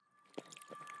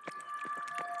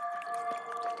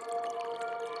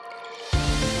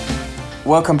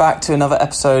Welcome back to another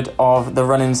episode of The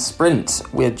Running Sprint.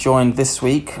 We're joined this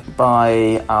week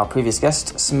by our previous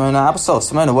guest, Simona Aebersold.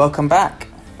 Simona, welcome back.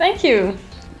 Thank you.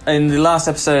 In the last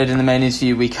episode, in the main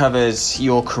interview, we covered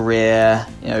your career,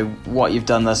 what you've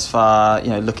done thus far,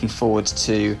 looking forward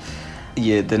to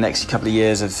the next couple of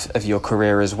years of your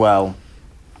career as well.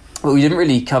 But we didn't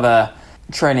really cover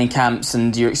training camps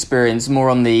and your experience, more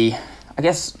on the, I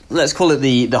guess, let's call it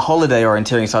the holiday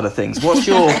orienteering side of things.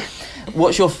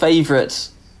 What's your favourite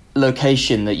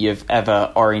location that you've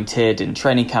ever orienteered in,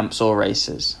 training camps or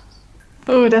races?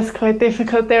 Oh, that's quite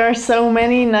difficult. There are so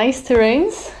many nice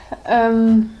terrains.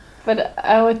 But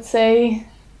I would say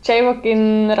Jaywalk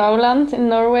in Rauland in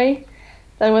Norway.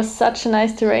 That was such a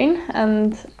nice terrain,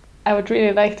 and I would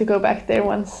really like to go back there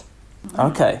once.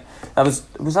 Okay. Was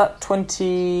that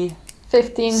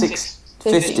 2015?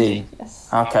 15? Yes.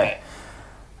 Okay.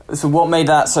 So what made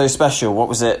that so special? What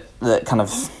was it that kind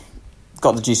of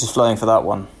got the juices flowing for that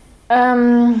one?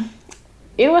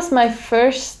 It was my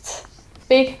first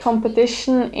big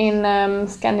competition in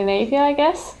Scandinavia, I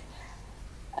guess.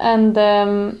 And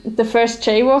the first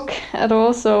Jaywalk at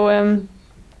all. So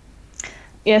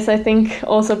yes, I think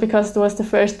also because it was the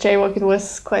first Jaywalk, it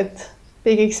was quite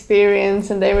big experience,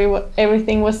 and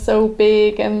everything was so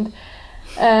big, and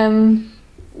I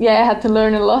had to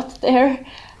learn a lot there.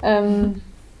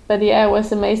 But yeah, I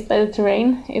was amazed by the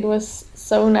terrain. It was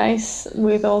so nice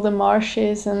with all the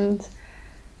marshes, and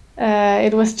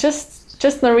it was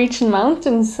just Norwegian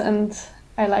mountains, and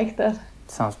I liked that.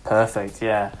 Sounds perfect,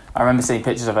 yeah. I remember seeing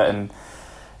pictures of it, and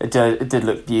it did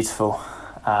look beautiful,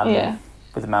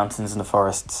 with the mountains and the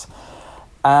forests.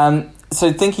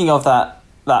 So thinking of that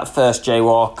first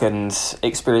Jaywalk and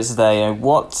experiences there,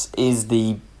 what is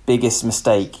the biggest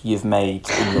mistake you've made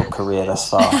in your career thus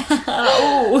far?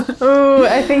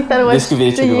 I think that was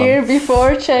the year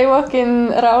before Jaywalk in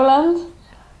Rauland,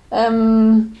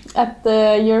 at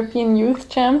the European Youth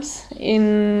Champs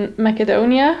in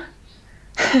Macedonia.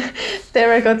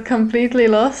 There I got completely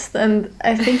lost, and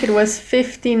I think it was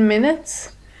 15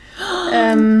 minutes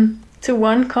to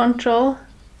one control.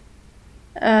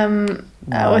 Nice.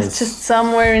 I was just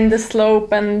somewhere in the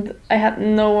slope, and I had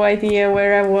no idea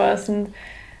where I was, and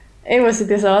it was a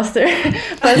disaster.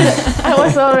 But I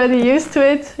was already used to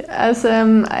it, as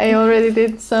I already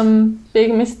did some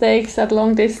big mistakes at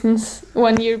long distance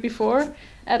 1 year before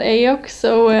at AOC.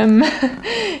 So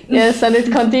yes, and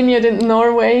it continued in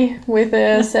Norway with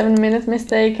a 7-minute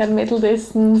mistake at middle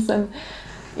distance, and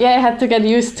I had to get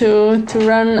used to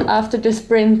run after the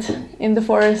sprint in the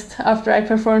forest after I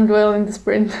performed well in the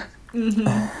sprint.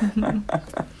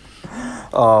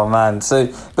 Oh man,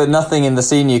 but nothing in the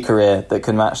senior career that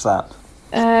can match that?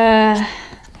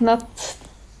 Not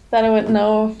that I would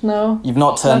know of, no. You've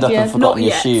not turned up and forgotten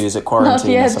your shoes at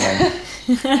quarantine or something?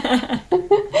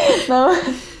 No.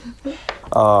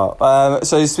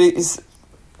 So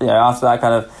after that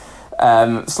kind of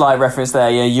slight reference there,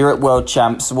 you're at World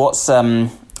Champs. What's in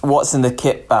the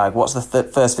kit bag? What's the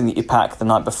first thing that you pack the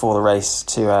night before the race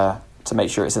to make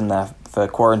sure it's in there for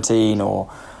quarantine or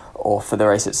for the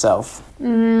race itself?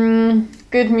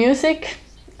 Good music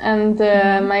and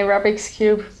my Rubik's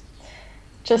Cube,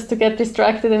 just to get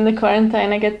distracted in the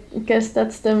quarantine. I guess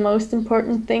that's the most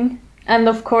important thing. And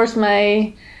of course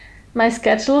my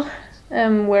schedule,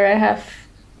 where I have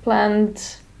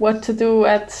planned what to do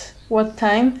at what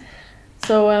time.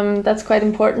 So that's quite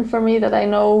important for me, that I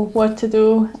know what to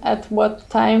do at what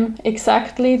time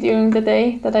exactly during the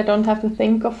day, that I don't have to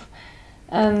think of.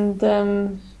 And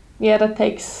that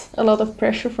takes a lot of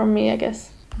pressure from me, I guess.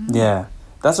 Yeah,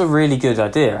 that's a really good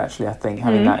idea, actually, I think,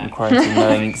 having that in quarantine,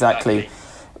 knowing exactly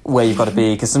where you've got to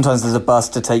be, because sometimes there's a bus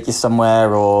to take you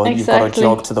somewhere, or you've got to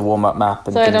jog to the warm-up map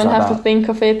and so things like that. So I don't have to think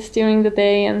of it during the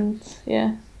day, and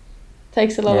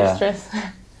takes a lot of stress.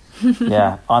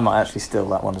 Yeah, I might actually steal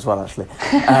that one as well, actually.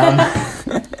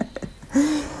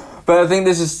 But I think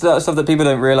this is stuff that people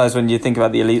don't realise when you think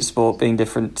about the elite sport being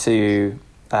different to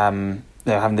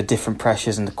having the different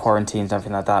pressures and the quarantines and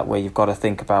everything like that, where you've got to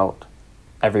think about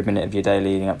every minute of your day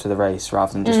leading up to the race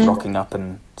rather than just rocking up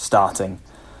and starting.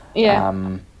 Yeah.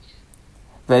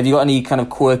 But have you got any kind of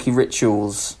quirky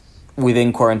rituals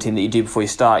within quarantine that you do before you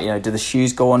start? Do the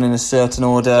shoes go on in a certain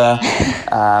order?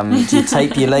 Do you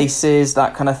tape your laces,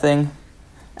 that kind of thing?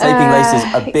 Taping laces,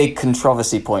 a big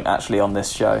controversy point actually on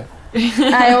this show.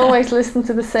 I always listen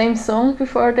to the same song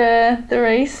before the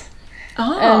race.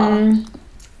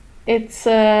 It's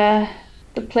the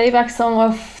playback song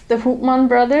of the Hoopman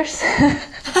brothers.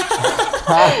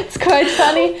 It's quite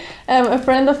funny. A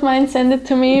friend of mine sent it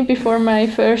to me before my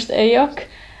first AOC,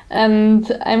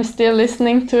 and I'm still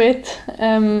listening to it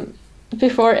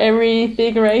before every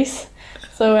big race.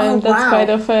 So that's quite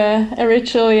of a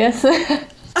ritual, yes.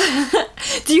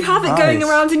 Do you have it going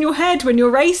around in your head when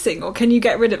you're racing, or can you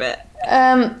get rid of it?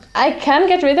 I can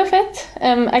get rid of it.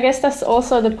 I guess that's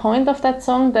also the point of that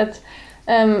song, that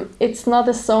it's not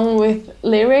a song with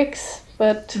lyrics,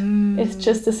 but it's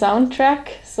just a soundtrack.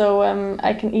 So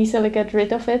I can easily get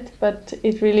rid of it, but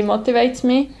it really motivates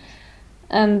me,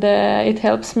 and it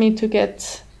helps me to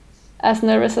get as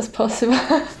nervous as possible.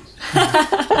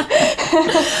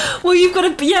 Well, you've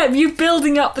got to, you're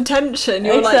building up the tension.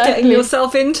 You're like getting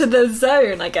yourself into the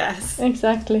zone, I guess.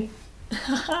 Exactly.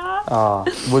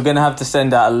 We're going to have to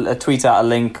send out tweet out a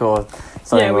link or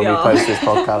something when we post this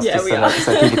podcast,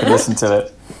 so people can listen to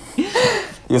it.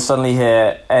 You'll suddenly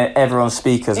hear everyone's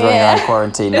speakers running around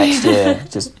quarantine next year,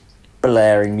 just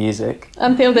blaring music.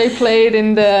 Until they play it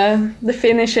in the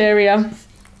Finnish area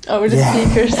over the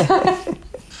speakers.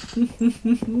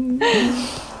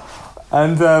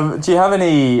 And do you have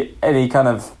any kind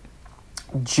of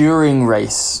during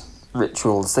race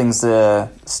rituals, things to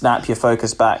snap your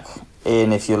focus back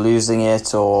in if you're losing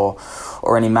it, or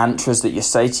any mantras that you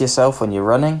say to yourself when you're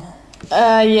running?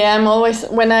 I'm always,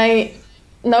 when I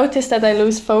notice that I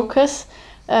lose focus,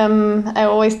 I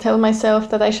always tell myself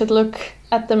that I should look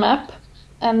at the map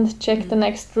and check the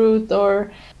next route,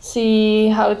 or see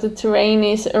how the terrain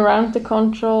is around the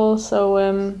control.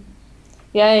 So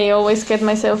I always get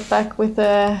myself back with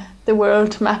the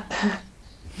world map.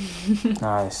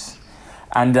 Nice.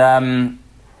 And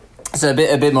so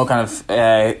a bit more kind of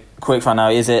quick fun now.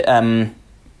 Is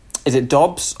it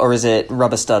Dobbs or is it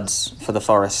rubber studs for the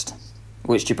forest?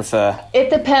 Which do you prefer? It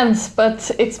depends, but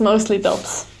it's mostly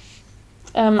Dobbs.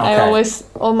 I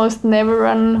almost never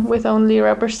run with only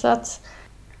rubber studs,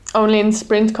 only in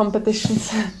sprint competitions.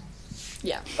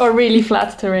 Or really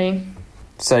flat terrain.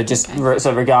 So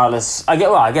so regardless, I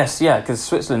guess because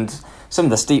Switzerland, some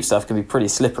of the steep stuff can be pretty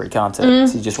slippery, can't it?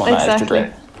 So you just want that extra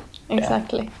grip.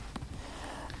 Exactly.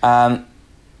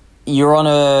 You're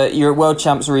at World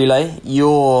Champs relay.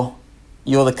 You're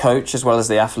the coach as well as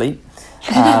the athlete.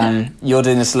 You're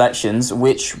doing the selections.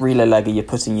 Which relay leg are you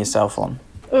putting yourself on?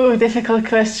 Oh, difficult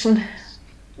question.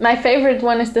 My favorite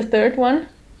one is the third one,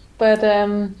 but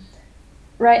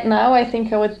right now I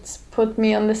think I would put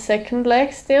me on the second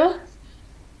leg still.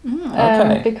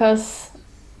 Because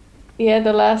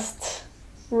the last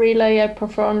relay I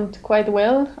performed quite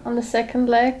well on the second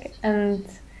leg, and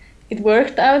it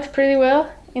worked out pretty well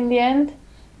in the end.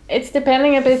 It's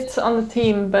depending a bit on the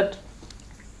team, but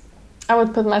I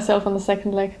would put myself on the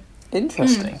second leg.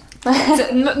 Interesting.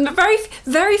 Very,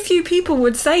 very few people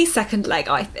would say second leg,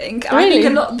 I think. Really?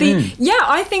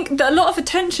 I think that a lot of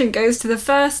attention goes to the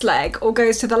first leg or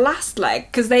goes to the last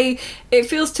leg, because it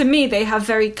feels to me they have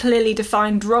very clearly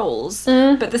defined roles.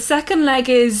 But the second leg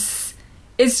is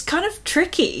kind of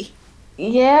tricky.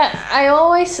 Yeah, I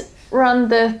always run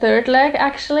the third leg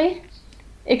actually,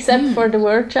 except for the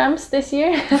World Champs this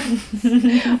year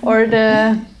or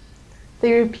the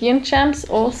European Champs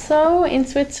also in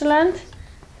Switzerland.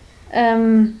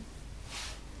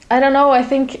 I don't know, I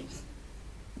think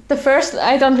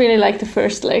I don't really like the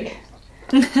first leg.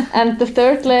 And the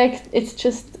third leg, it's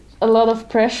just a lot of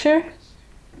pressure.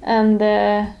 And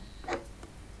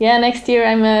next year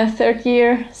I'm a third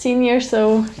year senior,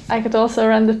 so I could also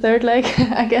run the third leg,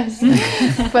 I guess.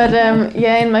 But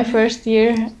in my first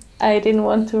year, I didn't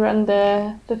want to run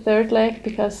the third leg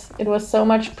because it was so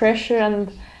much pressure,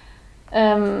 and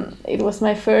it was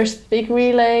my first big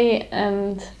relay,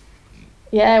 and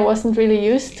I wasn't really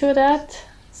used to that.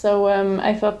 So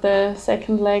I thought the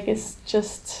second leg it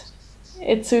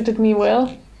suited me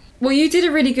well. Well, you did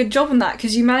a really good job on that,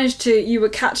 because you were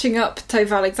catching up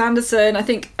Tove Alexanderson, I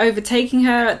think overtaking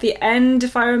her at the end,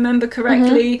 if I remember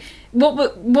correctly.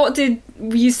 Mm-hmm. What did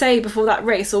you say before that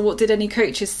race, or what did any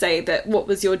coaches say what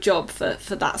was your job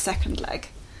for that second leg?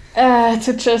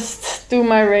 To just do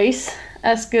my race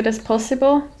as good as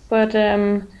possible, but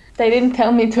they didn't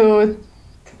tell me to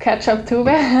catch up Tove.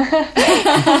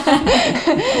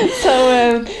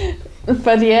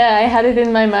 But I had it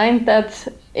in my mind that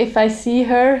if I see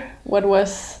her, what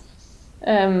was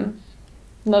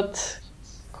not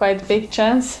quite big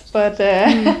chance, but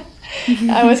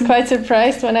I was quite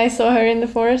surprised when I saw her in the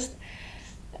forest.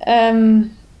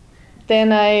 Then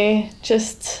I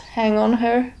just hang on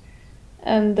her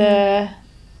and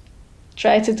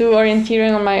try to do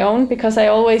orienteering on my own, because I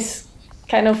always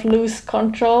kind of lose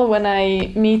control when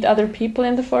I meet other people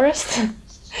in the forest.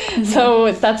 Mm-hmm.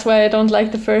 So that's why I don't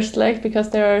like the first leg, because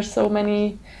there are so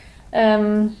many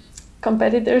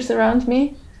competitors around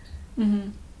me. Mm-hmm.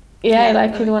 I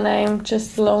like it when I'm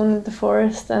just alone in the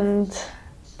forest, and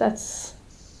that's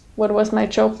what was my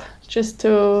job, just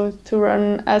to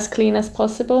run as clean as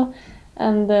possible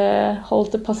and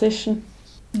hold the position.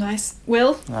 Nice.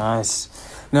 Will? Nice.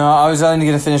 No, I was only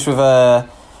going to finish with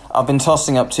I've been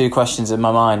tossing up 2 questions in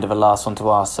my mind of a last one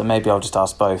to ask, so maybe I'll just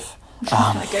ask both.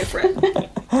 Go for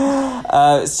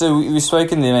it. So we've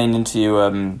spoken in the main interview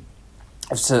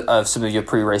of some of your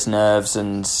pre-race nerves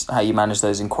and how you manage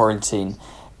those in quarantine.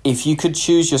 If you could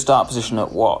choose your start position at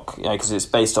WOC, because it's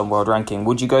based on world ranking,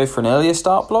 would you go for an earlier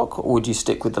start block or would you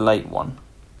stick with the late one?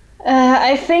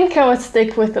 I think I would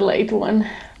stick with the late one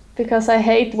because I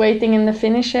hate waiting in the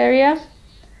finish area.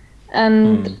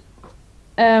 And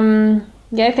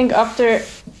I think after,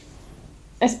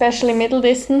 especially middle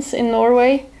distance in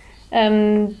Norway,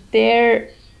 there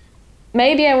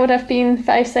maybe I would have been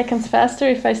 5 seconds faster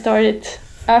if I started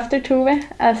after Tove,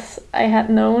 as I had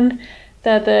known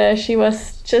that she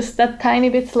was just that tiny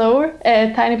bit slower,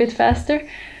 tiny bit faster.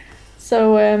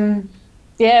 So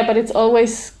but it's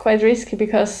always quite risky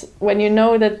because when you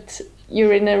know that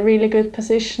you're in a really good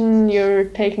position, you're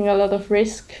taking a lot of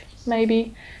risk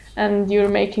maybe, and you're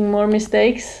making more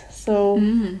mistakes. So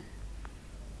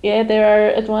there are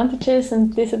advantages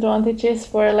and disadvantages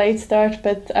for a late start,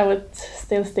 but I would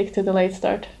still stick to the late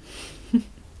start.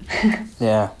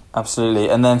 Yeah, absolutely.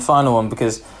 And then final one,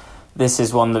 because this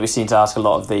is one that we seem to ask a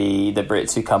lot of the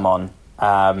Brits who come on,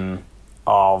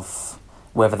 of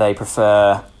whether they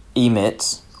prefer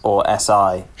EMIT or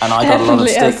SI. And I got a lot of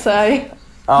stick. SI.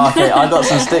 Oh, okay, I got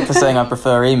some stick for saying I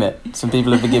prefer EMIT. Some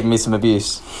people have been giving me some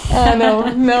abuse. No,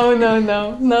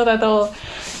 not at all.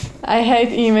 I hate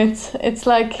EMIT. It's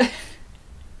like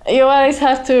you always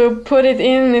have to put it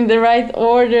in the right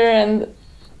order, and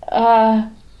I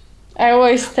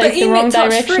always take the wrong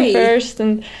direction first.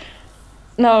 And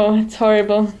no, it's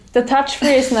horrible. The touch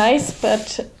free is nice,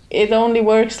 but it only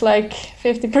works like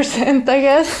 50%, I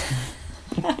guess.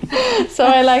 So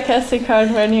I like SD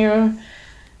card when you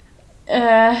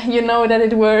know that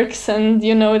it works and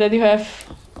you know that you have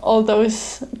all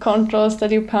those controls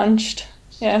that you punched.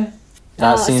 Yeah.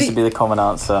 That seems to be the common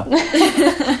answer.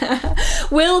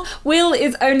 Will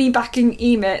is only backing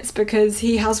EMITs because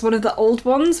he has one of the old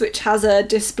ones which has a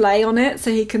display on it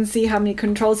so he can see how many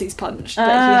controls he's punched. He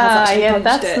has punched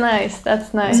that's it. nice.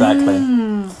 That's nice. Exactly.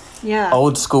 Yeah.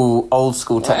 Old school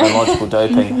technological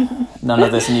doping. None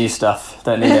of this new stuff.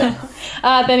 Don't need it.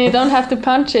 Then you don't have to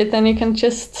punch it. Then you can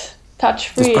just touch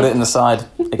free. Just put it in the side.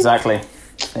 Exactly.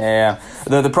 Yeah.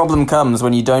 The problem comes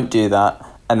when you don't do that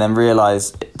and then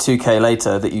realise 2K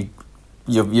later that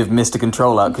you've missed a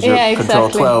control out because you're at control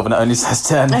 12 and it only says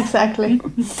 10. Exactly.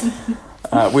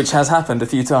 Which has happened a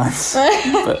few times.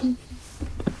 But,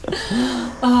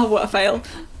 oh, what a fail.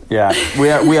 Yeah,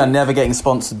 we are never getting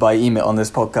sponsored by EMIT on this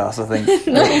podcast, I think.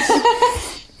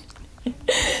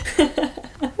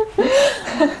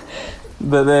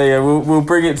 But there you go. We'll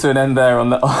bring it to an end there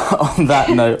on that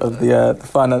note of the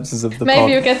finances of the pod.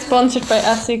 Maybe you get sponsored by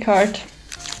SD card.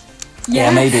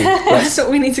 Yeah, maybe. That's what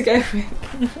we need to go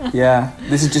with. Yeah,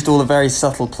 this is just all a very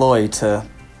subtle ploy to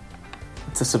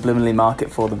subliminally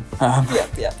market for them.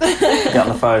 Yep. Get on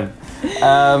the phone.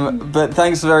 But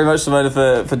thanks very much,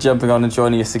 Simona, for jumping on and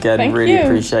joining us again. Thank really you.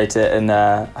 appreciate it, and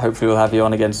hopefully we'll have you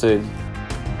on again soon.